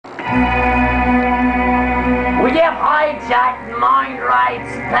We have hijacked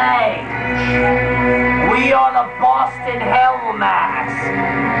Mindrite's page. We are the Boston Hellmask.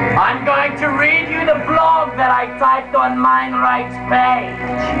 I'm going to read you the blog that I typed on Mindrite's page.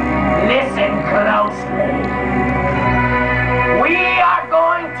 Listen closely. We are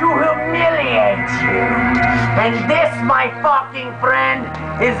going to humiliate you. And this, my fucking friend,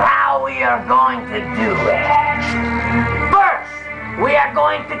 is how we are going to do it. First, we are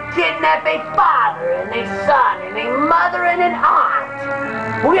going to kidnap a father and a son and a mother and an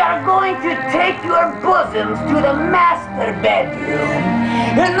aunt. We are going to take your bosoms to the master bedroom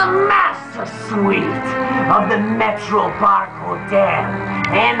in the master suite of the Metro Park Hotel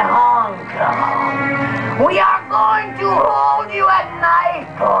in Hong Kong. We are going to hold you at knife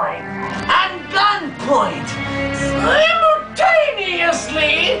point and gunpoint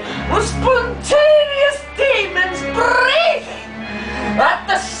simultaneously with spontaneous demons breathing at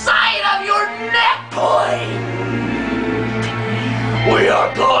the side of your neck point. We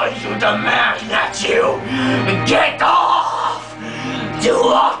are going to demand that you get off to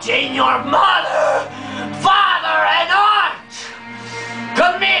watching your mother, father, and aunt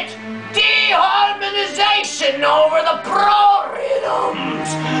commit deharmonization over the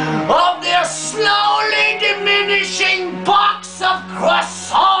pro-rhythms of their slowly diminishing box of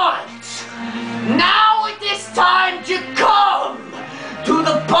croissants. Now it is time to come to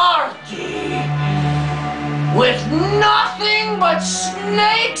the party with nothing but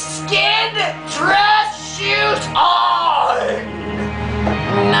snakeskin dress shoes on.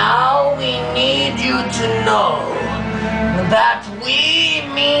 Now we need you to know that we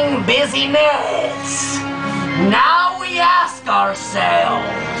mean busyness. Now we ask ourselves,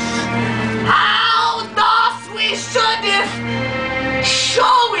 how thus we should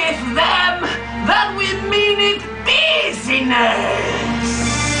showeth them that we mean it busyness.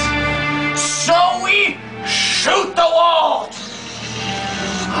 So we shoot the waltz.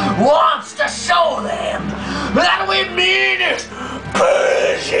 Wants to show them that we mean it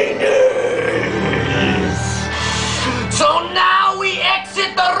busyness. So now we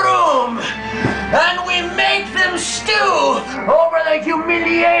exit the room and we make them stew over the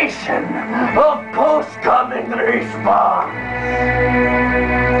humiliation of post-coming response.